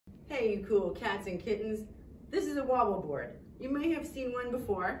Hey, you cool cats and kittens. This is a wobble board. You may have seen one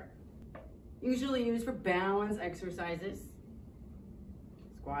before. Usually used for balance exercises,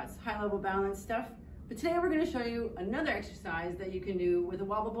 squats, high-level balance stuff. But today we're going to show you another exercise that you can do with a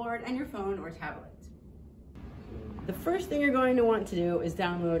wobble board and your phone or tablet. The first thing you're going to want to do is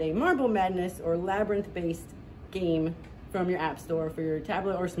download a Marble Madness or Labyrinth-based game from your app store for your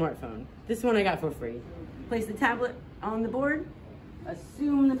tablet or smartphone. This one I got for free. Place the tablet on the board,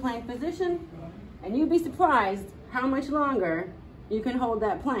 assume the plank position, and you'd be surprised how much longer you can hold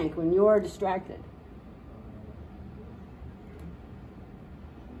that plank when you're distracted.